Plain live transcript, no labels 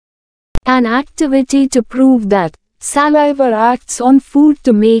An activity to prove that saliva acts on food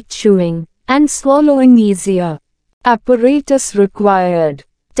to make chewing and swallowing easier. Apparatus required: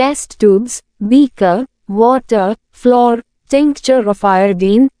 test tubes, beaker, water, flour, tincture of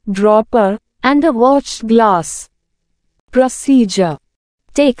iodine, dropper, and a watched glass. Procedure: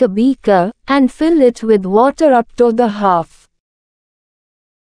 take a beaker and fill it with water up to the half.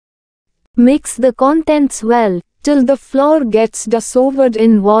 Mix the contents well till the flour gets dissolved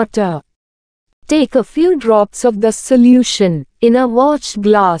in water. Take a few drops of the solution in a watched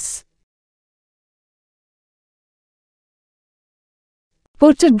glass.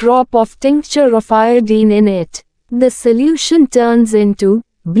 Put a drop of tincture of iodine in it. The solution turns into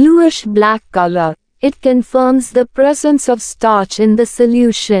bluish-black color. It confirms the presence of starch in the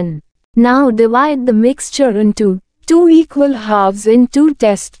solution. Now divide the mixture into 2 equal halves in 2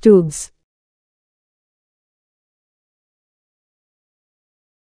 test tubes.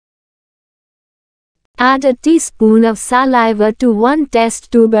 Add a teaspoon of saliva to one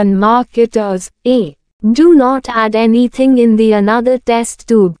test tube and mark it as A. Do not add anything in the another test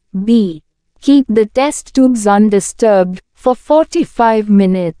tube, B. Keep the test tubes undisturbed for 45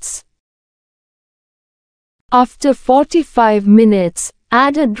 minutes. After 45 minutes,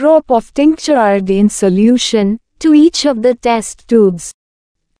 add a drop of tincture iodine solution to each of the test tubes.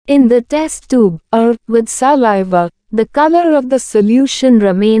 In the test tube, or with saliva, the color of the solution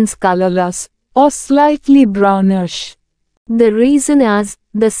remains colorless or slightly brownish. The reason is,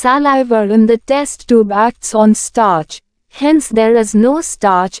 the saliva in the test tube acts on starch, hence there is no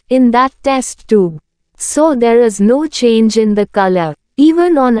starch in that test tube. So there is no change in the color,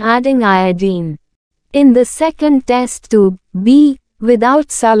 even on adding iodine. In the second test tube, B, without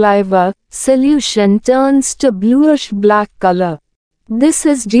saliva, solution turns to bluish-black color. This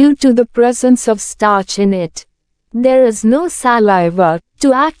is due to the presence of starch in it. There is no saliva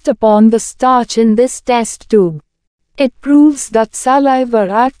to act upon the starch in this test tube. It proves that saliva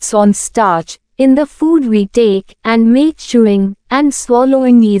acts on starch in the food we take and make chewing and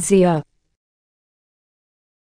swallowing easier.